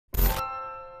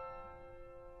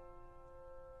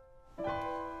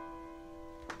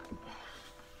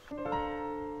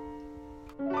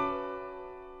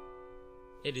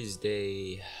It is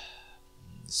day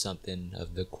something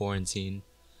of the quarantine.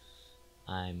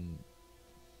 I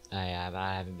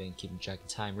haven't been keeping track of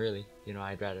time really. You know,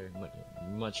 I'd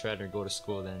much rather go to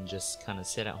school than just kind of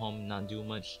sit at home and not do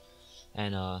much.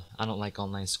 And I don't like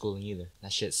online schooling either.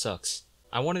 That shit sucks.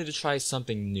 I wanted to try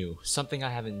something new, something I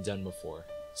haven't done before,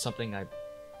 something I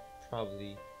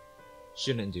probably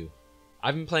shouldn't do.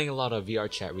 I've been playing a lot of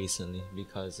VRChat recently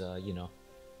because you know,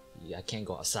 I can't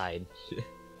go outside.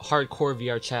 Hardcore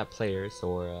VRChat players,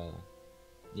 or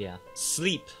yeah,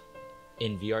 sleep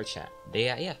in VRChat.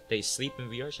 They sleep in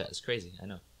VRChat. It's crazy, I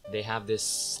know. They have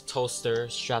this toaster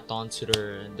strapped onto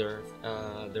their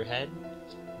head,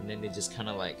 and then they just kind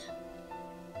of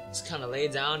lay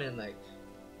down and like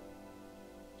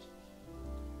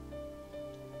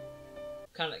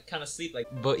kind of sleep like.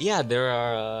 But yeah, there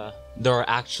are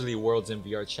actually worlds in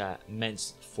VRChat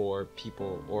meant for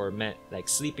people, or meant like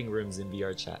sleeping rooms in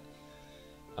VRChat.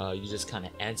 You just kind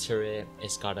of enter it.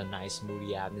 It's got a nice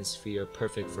moody atmosphere,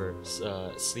 perfect for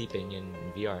sleeping in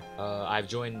VR. I've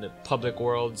joined the public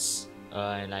worlds,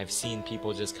 and I've seen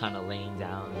people just kind of laying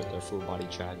down with their full body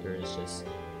trackers, just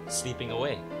sleeping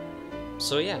away.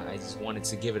 So yeah, I just wanted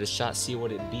to give it a shot, see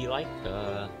what it'd be like.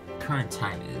 Current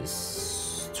time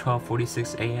is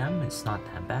 12:46 a.m. It's not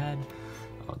that bad.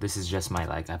 Oh, this is just my,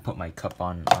 like, I put my cup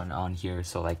on here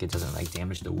so like it doesn't like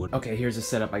damage the wood. Okay, here's the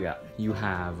setup I got. You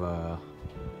have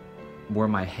where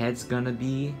my head's gonna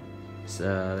be.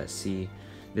 So let's see.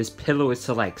 This pillow is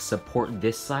to like support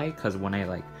this side, because when I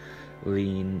like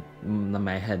lean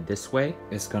my head this way,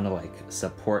 it's gonna like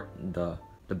support the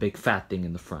big fat thing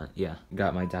in the front. Yeah,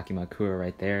 got my Dakimakura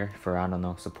right there for, I don't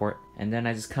know, support. And then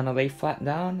I just kind of lay flat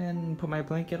down and put my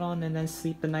blanket on and then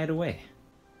sleep the night away.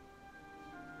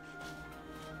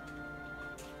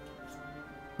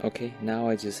 Okay, now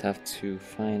I just have to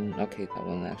find, okay, that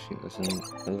one actually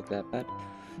doesn't look that bad.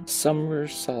 Summer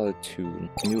Solitude,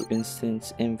 new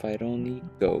instance, invite only,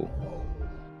 go.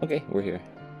 Okay, we're here.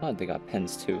 Oh, they got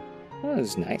pens too. Oh,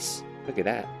 that's nice. Look at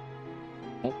that.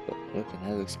 Oh, look at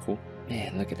that, looks cool.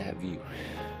 Man, look at that view.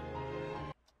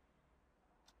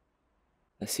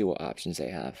 Let's see what options they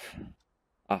have.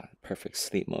 Ah, perfect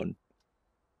sleep mode.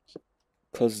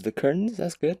 Closes the curtains,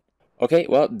 that's good. Okay,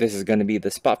 well, this is gonna be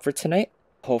the spot for tonight.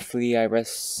 Hopefully I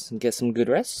get some good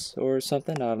rest or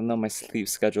something. I don't know, my sleep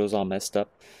schedule is all messed up.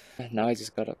 Now I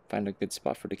just gotta find a good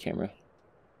spot for the camera.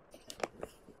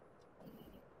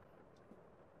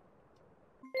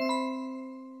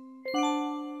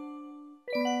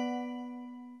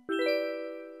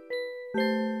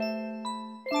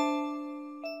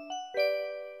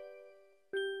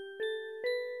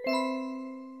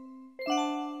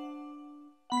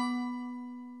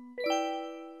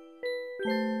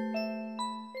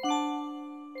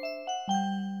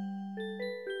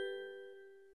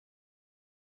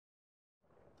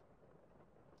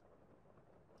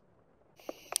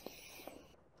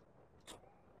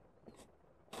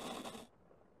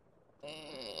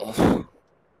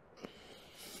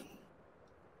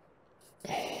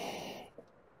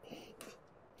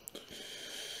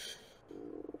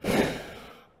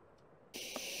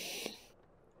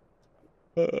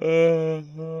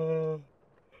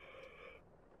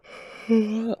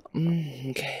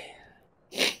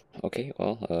 Okay,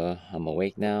 well, I'm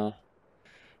awake now.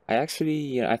 I actually,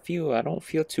 you know, I don't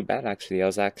feel too bad actually. I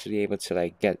was actually able to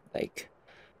like get like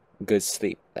good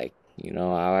sleep. Like, you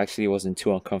know, I actually wasn't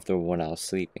too uncomfortable when I was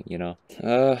sleeping, you know.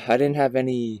 I didn't have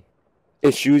any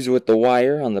issues with the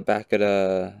wire on the back of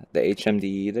the HMD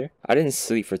either. I didn't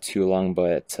sleep for too long,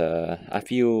 but I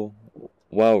feel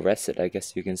well rested, I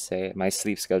guess you can say. My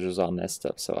sleep schedule's all messed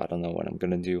up, so I don't know what I'm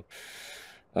gonna do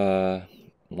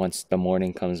once the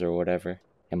morning comes or whatever.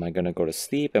 Am I gonna go to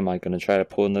sleep? Am I gonna try to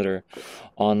pull another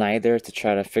all-nighter to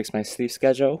try to fix my sleep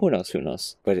schedule? Who knows, who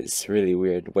knows. But it's really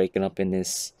weird waking up in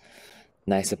this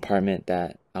nice apartment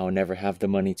that I'll never have the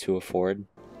money to afford.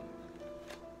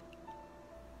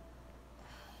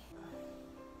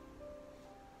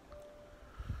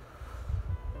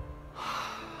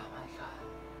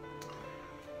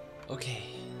 Okay,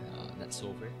 that's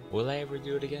over. Will I ever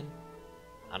do it again?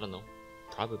 I don't know.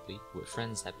 Probably. With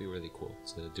friends, that'd be really cool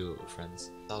to do it with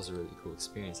friends. That was a really cool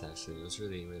experience actually. It was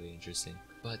really, really interesting.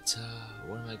 But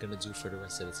what am I gonna do for the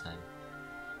rest of the time?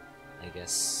 I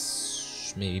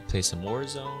guess maybe play some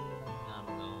Warzone? I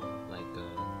don't know. Like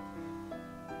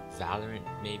Valorant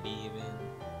maybe even?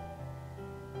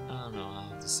 I don't know, I'll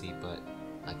have to see, but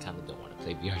I kinda don't want to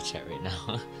play VRChat right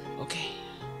now. Okay.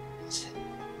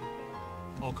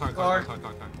 Oh, car.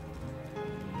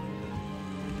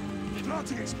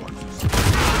 Planting explosives.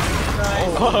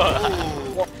 Nice.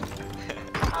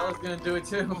 Oh. was gonna do it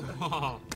too.